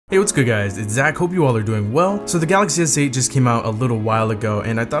Hey, what's good guys? It's Zach. Hope you all are doing well. So the Galaxy S8 just came out a little while ago,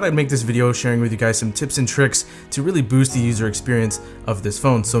 and I thought I'd make this video sharing with you guys some tips and tricks to really boost the user experience of this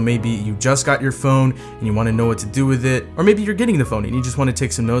phone. So maybe you just got your phone and you want to know what to do with it, or maybe you're getting the phone and you just want to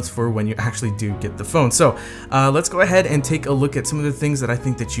take some notes for when you actually do get the phone. So let's go ahead and take a look at some of the things that I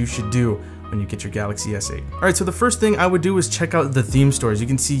think that you should do when you get your Galaxy S8. Alright, so the first thing I would do is check out the theme stores. You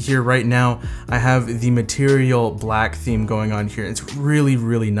can see here right now, I have the Material Black theme going on here. It's really,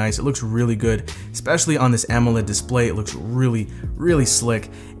 really nice. It looks really good, especially on this AMOLED display. It looks really, really slick.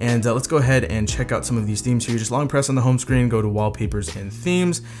 And let's go ahead and check out some of these themes here. You just long press on the home screen, go to Wallpapers and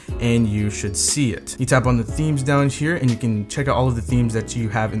Themes, and you should see it. You tap on the themes down here, and you can check out all of the themes that you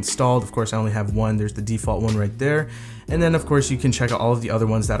have installed. Of course, I only have one. There's the default one right there. And then of course you can check out all of the other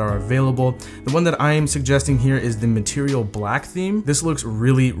ones that are available. The one that I am suggesting here is the Material Black theme. This looks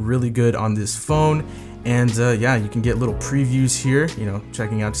really, really good on this phone. And yeah, you can get little previews here, you know,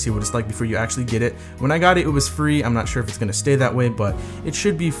 checking out to see what it's like before you actually get it. When I got it, it was free. I'm not sure if it's gonna stay that way, but it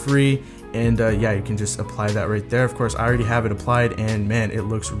should be free. And yeah, you can just apply that right there. Of course, I already have it applied, and man, it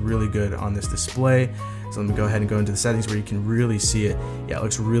looks really good on this display. So let me go ahead and go into the settings where you can really see it. Yeah, it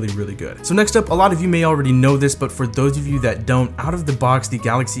looks really, really good. So next up, a lot of you may already know this, but for those of you that don't, out of the box, the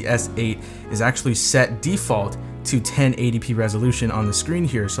Galaxy S8 is actually set default to 1080p resolution on the screen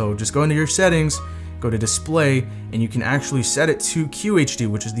here. So just go into your settings, go to display, and you can actually set it to QHD,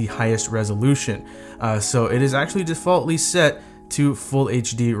 which is the highest resolution. So it is actually defaultly set to full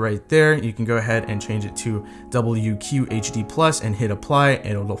HD right there. You can go ahead and change it to WQHD plus and hit apply,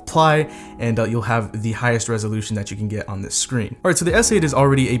 and it'll apply, and you'll have the highest resolution that you can get on this screen. All right, so the S8 is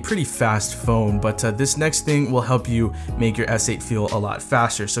already a pretty fast phone, but this next thing will help you make your S8 feel a lot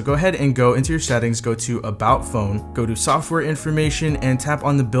faster. So go ahead and go into your settings, go to About Phone, go to Software Information, and tap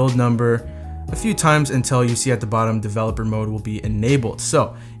on the build number a few times until you see at the bottom developer mode will be enabled.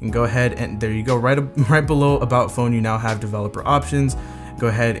 So you can go ahead and there you go, right below About Phone, you now have developer options. Go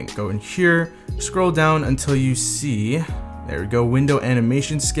ahead and go in here, scroll down until you see, there we go, window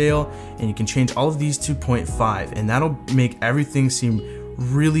animation scale, and you can change all of these to 0.5, and that'll make everything seem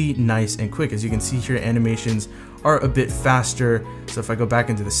really nice and quick. As you can see here, animations are a bit faster. So if I go back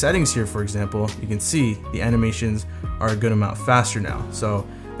into the settings here, for example, you can see the animations are a good amount faster now. So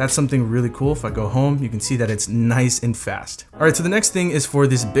that's something really cool. If I go home, you can see that it's nice and fast. All right, so the next thing is for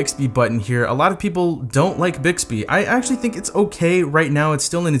this Bixby button here. A lot of people don't like Bixby. I actually think it's okay right now. It's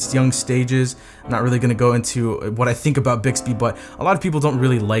still in its young stages. I'm not really gonna go into what I think about Bixby, but a lot of people don't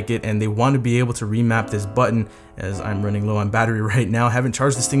really like it, and they want to be able to remap this button, as I'm running low on battery right now. I haven't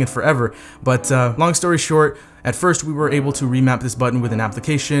charged this thing in forever, but long story short, at first, we were able to remap this button with an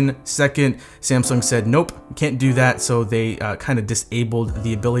application. Second, Samsung said, nope, can't do that. So they kind of disabled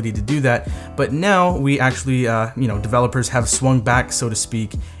the ability to do that. But now we actually, you know, developers have swung back, so to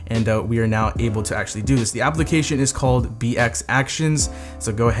speak, and we are now able to actually do this. The application is called BX Actions.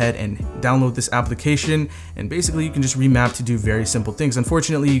 So go ahead and download this application, and basically you can just remap to do very simple things.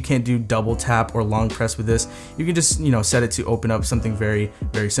 Unfortunately, you can't do double tap or long press with this. You can just, you know, set it to open up something very,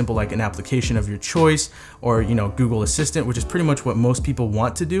 very simple, like an application of your choice, or, you know, Google Assistant, which is pretty much what most people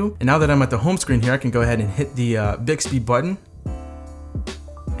want to do. And now that I'm at the home screen here, I can go ahead and hit the Bixby button,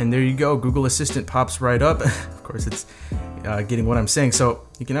 and there you go, Google Assistant pops right up. Of course, it's getting what I'm saying. So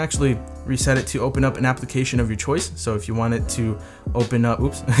you can actually reset it to open up an application of your choice. So if you want it to open up,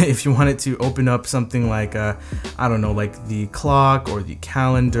 if you want it to open up something like, I don't know, like the clock or the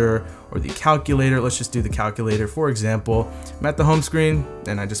calendar or the calculator. Let's just do the calculator. For example, I'm at the home screen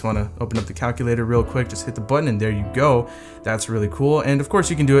and I just want to open up the calculator real quick. Just hit the button and there you go. That's really cool. And of course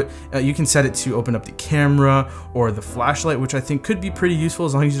you can do it. You can set it to open up the camera or the flashlight, which I think could be pretty useful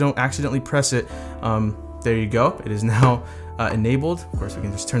as long as you don't accidentally press it. There you go. It is now enabled. Of course, we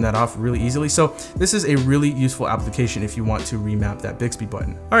can just turn that off really easily. So this is a really useful application if you want to remap that Bixby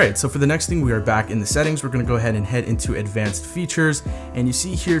button. All right, so for the next thing, we are back in the settings. We're going to go ahead and head into advanced features, and you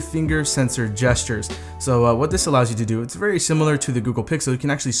see here finger sensor gestures. So what this allows you to do, it's very similar to the Google Pixel. You can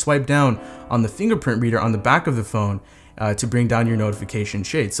actually swipe down on the fingerprint reader on the back of the phone to bring down your notification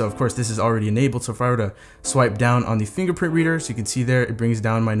shade. So of course this is already enabled. So if I were to swipe down on the fingerprint reader, so you can see there, it brings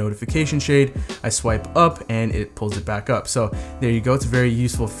down my notification shade. I swipe up and it pulls it back up. So there you go. It's a very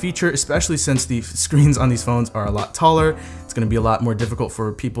useful feature, especially since the screens on these phones are a lot taller. it's going to be a lot more difficult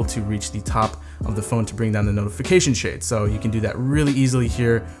for people to reach the top of the phone to bring down the notification shade. So you can do that really easily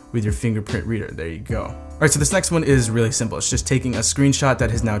here with your fingerprint reader. There you go. All right, so this next one is really simple. It's just taking a screenshot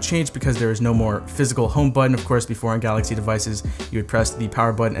that has now changed because there is no more physical home button. Of course, before on Galaxy devices, you would press the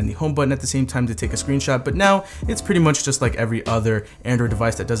power button and the home button at the same time to take a screenshot. But now it's pretty much just like every other Android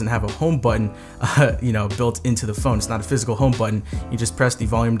device that doesn't have a home button, built into the phone. It's not a physical home button. You just press the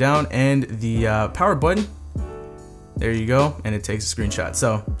volume down and the power button. There you go, and it takes a screenshot.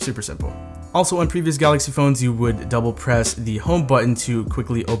 So super simple. Also, on previous Galaxy phones, you would double press the home button to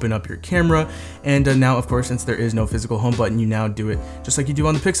quickly open up your camera. And now, of course, since there is no physical home button, you now do it just like you do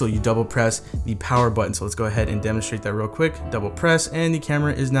on the Pixel. You double press the power button. So let's go ahead and demonstrate that real quick. Double press, and the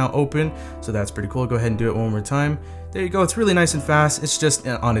camera is now open. So that's pretty cool. Go ahead and do it one more time. There you go. It's really nice and fast. It's just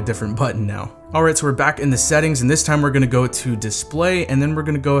on a different button now. All right, so we're back in the settings, and this time we're going to go to display, and then we're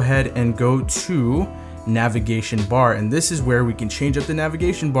going to go ahead and go to navigation bar, and this is where we can change up the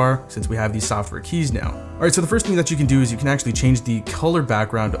navigation bar since we have these software keys now. All right, so the first thing that you can do is you can actually change the color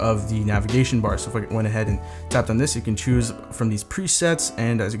background of the navigation bar. So if I went ahead and tapped on this, you can choose from these presets,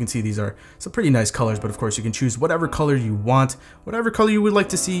 and as you can see, these are some pretty nice colors, but of course you can choose whatever color you want, whatever color you would like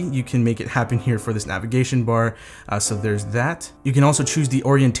to see, you can make it happen here for this navigation bar. So there's that. You can also choose the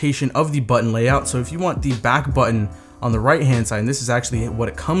orientation of the button layout. So if you want the back button on the right hand side, and this is actually what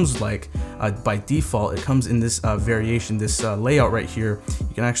it comes like by default, it comes in this variation, this layout right here.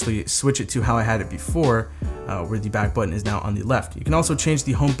 You can actually switch it to how I had it before, where the back button is now on the left. You can also change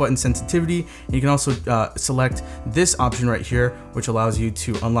the home button sensitivity, and you can also select this option right here, which allows you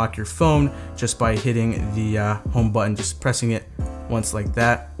to unlock your phone just by hitting the home button, just pressing it once like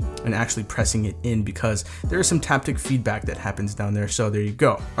that, and actually pressing it in, because there is some taptic feedback that happens down there. So there you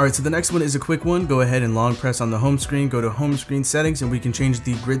go. All right, so the next one is a quick one. Go ahead and long press on the home screen, go to home screen settings, and we can change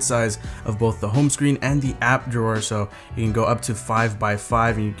the grid size of both the home screen and the app drawer. So you can go up to 5 by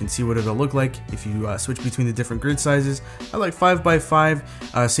 5, and you can see what it'll look like if you switch between the different grid sizes. I like 5 by 5.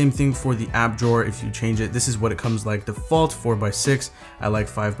 Same thing for the app drawer. If you change it, this is what it comes like default, 4 by 6. I like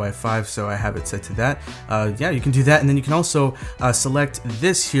 5 by 5, so I have it set to that. Yeah, you can do that, and then you can also select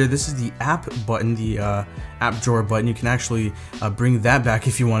this here. This is the app button, the app drawer button. You can actually bring that back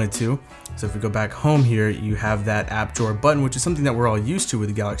if you wanted to. So if we go back home here, you have that app drawer button, which is something that we're all used to with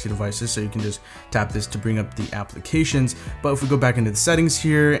the Galaxy devices. So you can just tap this to bring up the applications. But if we go back into the settings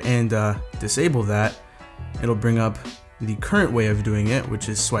here and disable that, it'll bring up the current way of doing it, which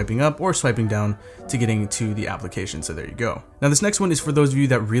is swiping up or swiping down to getting to the application. So there you go. Now this next one is for those of you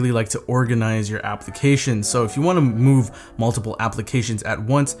that really like to organize your applications. So if you want to move multiple applications at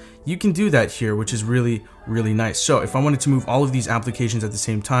once, you can do that here, which is really nice. So if I wanted to move all of these applications at the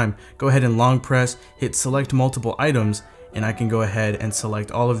same time, go ahead and long press, hit select multiple items, and I can go ahead and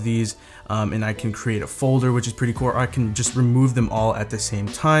select all of these, and I can create a folder, which is pretty cool, or I can just remove them all at the same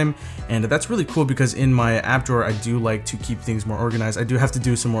time. And that's really cool because in my app drawer, I do like to keep things more organized. I do have to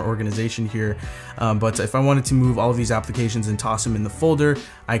do some more organization here, but if I wanted to move all of these applications and toss them in the folder,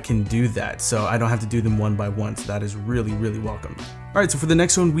 I can do that. So I don't have to do them one by one, so that is really welcome. All right, so for the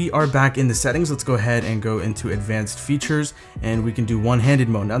next one, we are back in the settings. Let's go ahead and go into advanced features, and we can do one-handed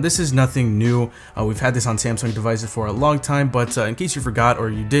mode. Now this is nothing new. We've had this on Samsung devices for a long time, but in case you forgot or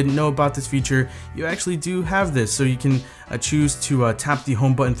you didn't know about this feature, you actually do have this. So you can choose to tap the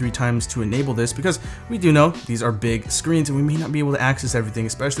home button 3 times to enable this, because we do know these are big screens and we may not be able to access everything,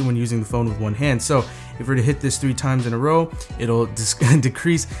 especially when using the phone with one hand. So if we're to hit this 3 times in a row, it'll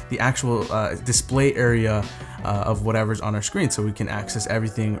decrease the actual display area of whatever's on our screen, so we can access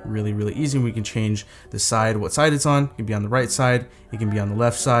everything really easy. We can change the side, what side it's on. It can be on the right side, it can be on the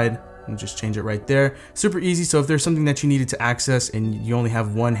left side, and just change it right there. Super easy. So if there's something that you needed to access and you only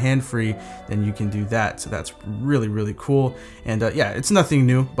have one hand free, then you can do that. So that's really cool. And yeah, it's nothing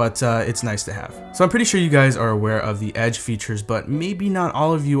new, but it's nice to have. So I'm pretty sure you guys are aware of the Edge features, but maybe not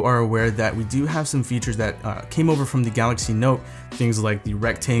all of you are aware that we do have some features that came over from the Galaxy Note. Things like the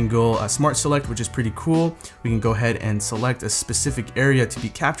rectangle smart select, which is pretty cool. We can go ahead and select a specific area to be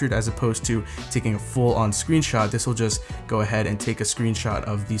captured as opposed to taking a full-on screenshot. This will just go ahead and take a screenshot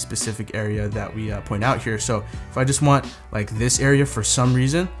of the specific area that we point out here. So if I just want like this area for some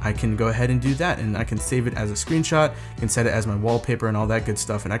reason, I can go ahead and do that, and I can save it as a screenshot, can set it as my wallpaper and all that good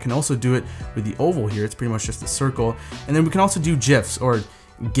stuff. And I can also do it with the oval here. It's pretty much just a circle. And then we can also do GIFs or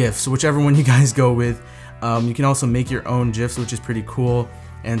GIFs, whichever one you guys go with. You can also make your own GIFs, which is pretty cool.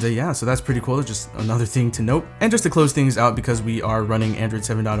 And yeah, so that's pretty cool, just another thing to note. And just to close things out, because we are running Android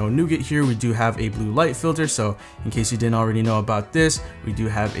 7.0 Nougat here, we do have a blue light filter. So in case you didn't already know about this, we do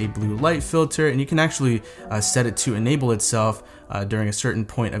have a blue light filter, and you can actually set it to enable itself during a certain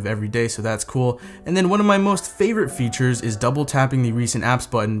point of every day, so that's cool. And then one of my most favorite features is double tapping the recent apps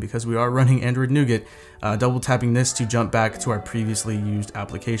button, because we are running Android Nougat, double tapping this to jump back to our previously used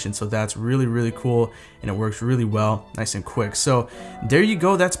application. So that's really cool, and it works really well, nice and quick. So there you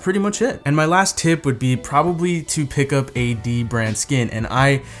go, that's pretty much it. And my last tip would be probably to pick up a dbrand skin, and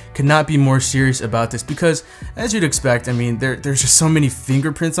I could not be more serious about this, because as you'd expect, I mean, there's just so many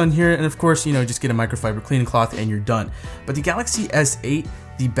fingerprints on here, and of course, you know, just get a microfiber cleaning cloth and you're done. But the Galaxy S8,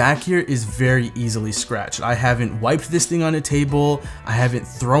 the back here is very easily scratched. I haven't wiped this thing on a table, I haven't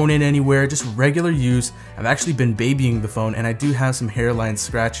thrown it anywhere, just regular use. I've actually been babying the phone, and I do have some hairline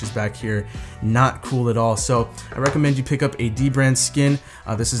scratches back here, not cool at all. So I recommend you pick up a dbrand skin.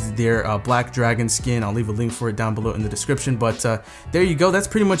 This is their Black Dragon skin. I'll leave a link for it down below in the description, but there you go, that's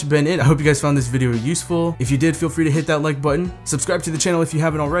pretty much been it. I hope you guys found this video useful. If you did, feel free to hit that like button, subscribe to the channel if you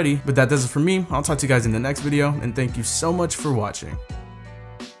haven't already, but that does it for me. I'll talk to you guys in the next video, and thank you so much for watching.